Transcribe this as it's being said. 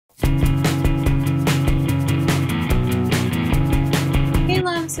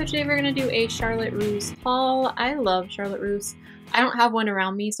so today we're going to do a Charlotte Russe haul. I love Charlotte Russe. I don't have one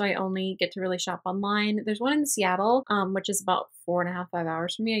around me, so I only get to really shop online. There's one in Seattle, which is about 4.5, 5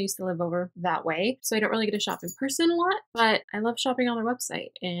 hours from me. I used to live over that way, so I don't really get to shop in person a lot, but I love shopping on their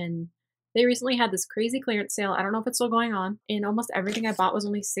website. And they recently had this crazy clearance sale. I don't know if it's still going on, and almost everything I bought was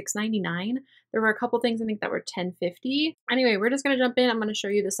only $6.99. There were a couple things I think that were $10.50. Anyway, we're just going to jump in. I'm going to show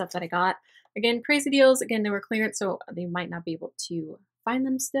you the stuff that I got. Again, crazy deals. Again, they were clearance, so they might not be able to find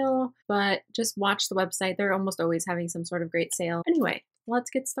them still, but just watch the website. They're almost always having some sort of great sale. Anyway, let's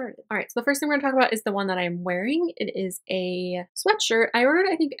get started. All right, so the first thing we're gonna talk about is the one that I'm wearing. It is a sweatshirt. I ordered,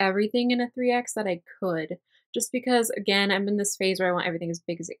 I think, everything in a 3X that I could, just because, again, I'm in this phase where I want everything as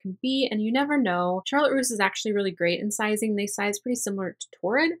big as it can be, and you never know. Charlotte Russe is actually really great in sizing. They size pretty similar to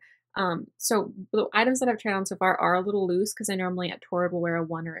Torrid. So the items that I've tried on so far are a little loose because I normally at Torrid will wear a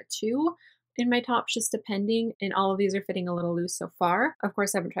 1 or a 2 in my tops, just depending, and all of these are fitting a little loose so far. Of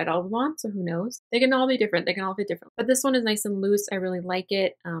course, I haven't tried all of them on, so who knows? They can all be different. They can all fit different. But this one is nice and loose. I really like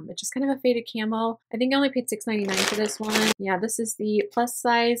it. It's just kind of a faded camo. I think I only paid $6.99 for this one. Yeah, this is the plus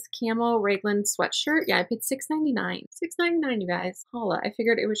size camo Raglan sweatshirt. Yeah, I paid $6.99. $6.99, you guys. Holla. I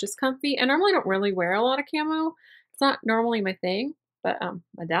figured it was just comfy. I normally don't really wear a lot of camo. It's not normally my thing, but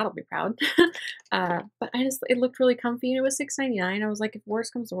my dad will be proud. But it looked really comfy, and it was $6.99. I was like, if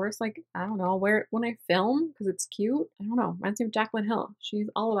worse comes to worse, like, I don't know, I'll wear it when I film because it's cute. I don't know. Reminds me of Jaclyn Hill. She's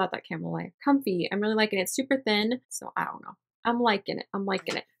all about that camo life. Comfy. I'm really liking it. It's super thin, so I don't know. I'm liking it. I'm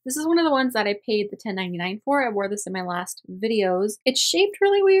liking it. This is one of the ones that I paid the $10.99 for. I wore this in my last videos. It's shaped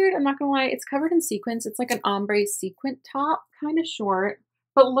really weird. I'm not gonna lie. It's covered in sequins. It's like an ombre sequin top, kind of short.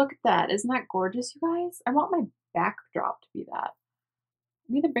 But look at that. Isn't that gorgeous, you guys? I want my backdrop to be that.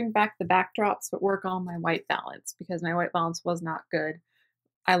 I need to bring back the backdrops, but work on my white balance because my white balance was not good.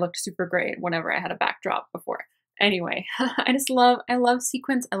 I looked super great whenever I had a backdrop before. Anyway, I love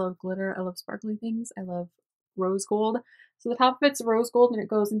sequins. I love glitter. I love sparkly things. I love rose gold. So the top of it's rose gold and it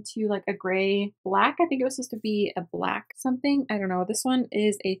goes into like a gray black. I think it was supposed to be a black something. I don't know. This one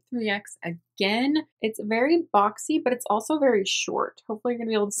is a 3X again. It's very boxy, but it's also very short. Hopefully you're going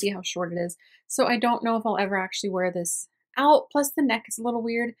to be able to see how short it is. So I don't know if I'll ever actually wear this out. Plus the neck is a little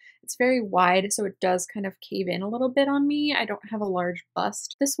weird. It's very wide, so it does kind of cave in a little bit on me. I don't have a large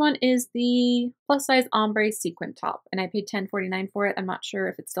bust. This one is the plus size ombre sequin top, and I paid $10.49 for it. I'm not sure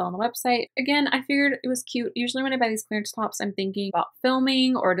if it's still on the website. Again, I figured it was cute. Usually when I buy these clearance tops, I'm thinking about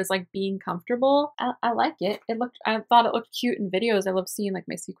filming or just like being comfortable. I like it. I thought it looked cute in videos. I love seeing like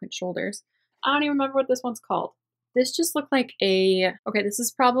my sequin shoulders. I don't even remember what this one's called. This just looked like okay, this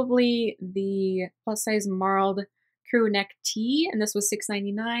is probably the plus size marled crew neck tee, and this was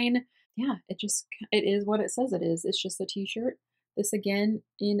 $6.99. Yeah, it is what it says it is. It's just a t-shirt. This again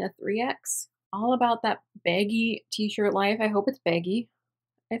in a 3X. All about that baggy t-shirt life. I hope it's baggy.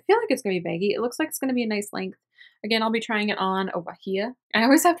 I feel like it's gonna be baggy. It looks like it's gonna be a nice length. Again, I'll be trying it on over here. I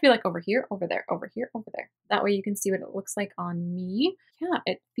always have to be like over here, over there, over here, over there. That way you can see what it looks like on me. Yeah,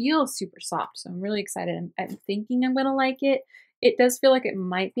 it feels super soft, so I'm really excited. I'm thinking I'm gonna like it. It does feel like it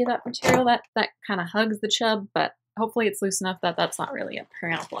might be that material that kind of hugs the chub, but hopefully it's loose enough that that's not really a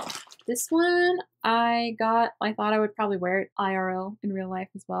problem. This one I thought I would probably wear it IRL in real life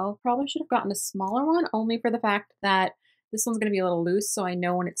as well. Probably should have gotten a smaller one only for the fact that this one's going to be a little loose, so I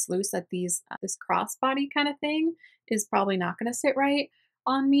know when it's loose that this crossbody kind of thing is probably not going to sit right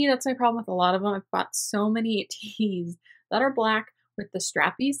on me. That's my problem with a lot of them. I've bought so many tees that are black with the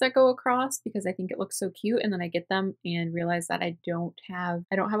strappies that go across because I think it looks so cute, and then I get them and realize that I don't have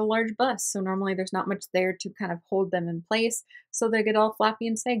a large bust, so normally there's not much there to kind of hold them in place, so they get all flappy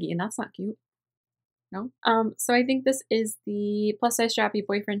and saggy, and that's not cute. No. So I think this is the plus size strappy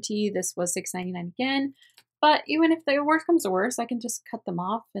boyfriend tee. This was $6.99 again, but even if the worst comes to worst, I can just cut them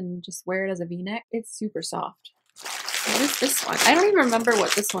off and just wear it as a v-neck. It's super soft. What is this one? I don't even remember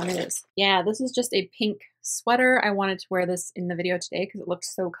what this one is. Yeah, this is just a pink sweater. I wanted to wear this in the video today because it looked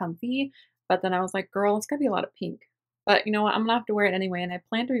so comfy, but then I was like, girl, it's gotta be a lot of pink. But you know what? I'm gonna have to wear it anyway, and I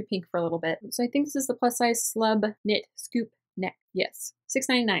plan to be pink for a little bit. So I think this is the plus size slub knit scoop neck. Yes,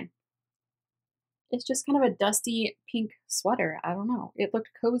 $6.99. It's just kind of a dusty pink sweater. I don't know. It looked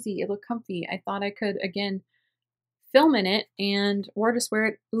cozy. It looked comfy. I thought I could, again, film in it or just wear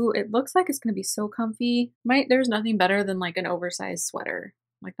it. Ooh, it looks like it's gonna be so comfy. There's nothing better than like an oversized sweater.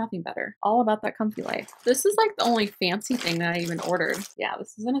 Like nothing better. All about that comfy life. This is like the only fancy thing that I even ordered. Yeah,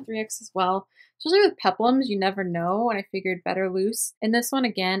 this is in a 3X as well. Especially with peplums, you never know, and I figured better loose. And this one,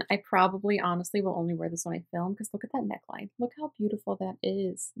 again, I probably honestly will only wear this when I film because look at that neckline. Look how beautiful that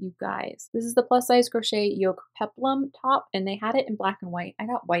is, you guys. This is the plus size crochet yoke peplum top, and they had it in black and white. I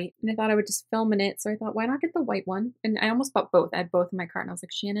got white, and I thought I would just film in it, so I thought, why not get the white one? And I almost bought both. I had both in my cart, and I was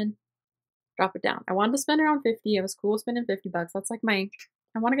like, Shannon, drop it down. I wanted to spend around 50. I was cool spending 50 bucks. That's like my,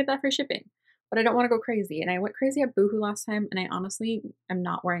 I want to get that free shipping, but I don't want to go crazy. And I went crazy at Boohoo last time, and I honestly am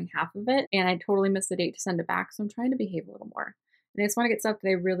not wearing half of it, and I totally missed the date to send it back, so I'm trying to behave a little more. And I just want to get stuff that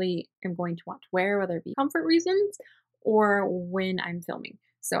I really am going to want to wear, whether it be comfort reasons or when I'm filming.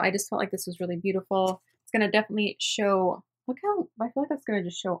 So I just felt like this was really beautiful. It's going to definitely show, look how, I feel like that's going to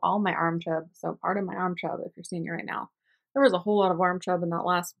just show all my arm chub. So part of my arm chub if you're seeing it right now. There was a whole lot of arm chub in that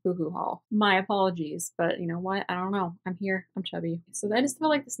last Boohoo haul. My apologies, but you know what? I don't know. I'm here. I'm chubby. So I just feel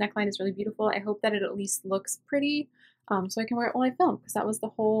like this neckline is really beautiful. I hope that it at least looks pretty. So I can wear it while I film, because that was the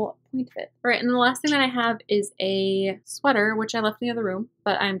whole point of it. All right, and the last thing that I have is a sweater, which I left in the other room,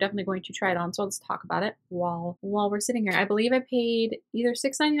 but I'm definitely going to try it on, so I'll just talk about it while we're sitting here. I believe I paid either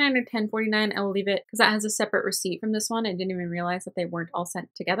 $6.99 or $10.49. I will leave it, because that has a separate receipt from this one. I didn't even realize that they weren't all sent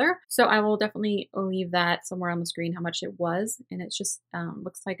together, so I will definitely leave that somewhere on the screen how much it was, and it's just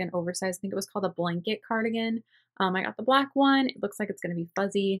looks like an oversized, I think it was called a blanket cardigan. I got the black one. It looks like it's going to be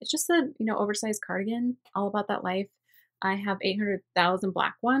fuzzy. It's just a, you know, oversized cardigan, all about that life. I have 800,000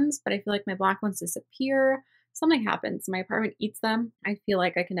 black ones, but I feel like my black ones disappear. Something happens. My apartment eats them. I feel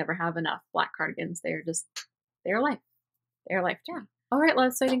like I can never have enough black cardigans. They're just, they're life. They're life. Yeah. All right,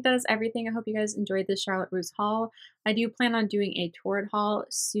 loves. So I think that is everything. I hope you guys enjoyed this Charlotte Russe haul. I do plan on doing a Torrid haul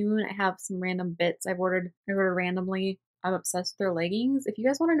soon. I have some random bits I ordered randomly. I'm obsessed with their leggings. If you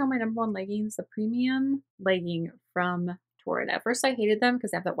guys want to know my #1 leggings, the premium legging from Torrid. At first I hated them because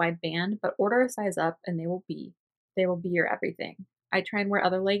they have that wide band, but order a size up and they will be your everything. I try and wear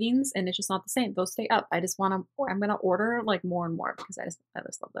other leggings and it's just not the same. Those stay up. I just want to, I'm going to order like more and more because I just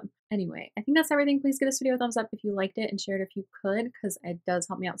love them. Anyway, I think that's everything. Please give this video a thumbs up if you liked it and share it if you could, because it does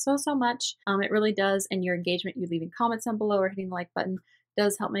help me out so much. It really does. And your engagement, you leaving comments down below or hitting the like button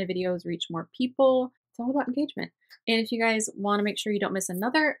does help my videos reach more people. It's all about engagement. And if you guys want to make sure you don't miss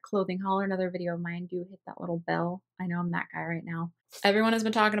another clothing haul or another video of mine, do hit that little bell. I know I'm that guy right now. Everyone has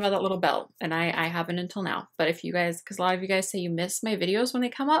been talking about that little bell, and I haven't until now. But if you guys, because a lot of you guys say you miss my videos when they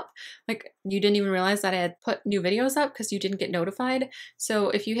come up, like you didn't even realize that I had put new videos up because you didn't get notified. So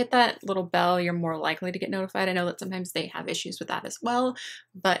if you hit that little bell, you're more likely to get notified. I know that sometimes they have issues with that as well,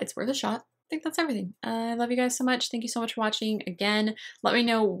 but it's worth a shot. I think that's everything. I love you guys so much. Thank you so much for watching. Again, let me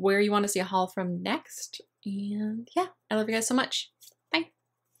know where you want to see a haul from next. And yeah, I love you guys so much.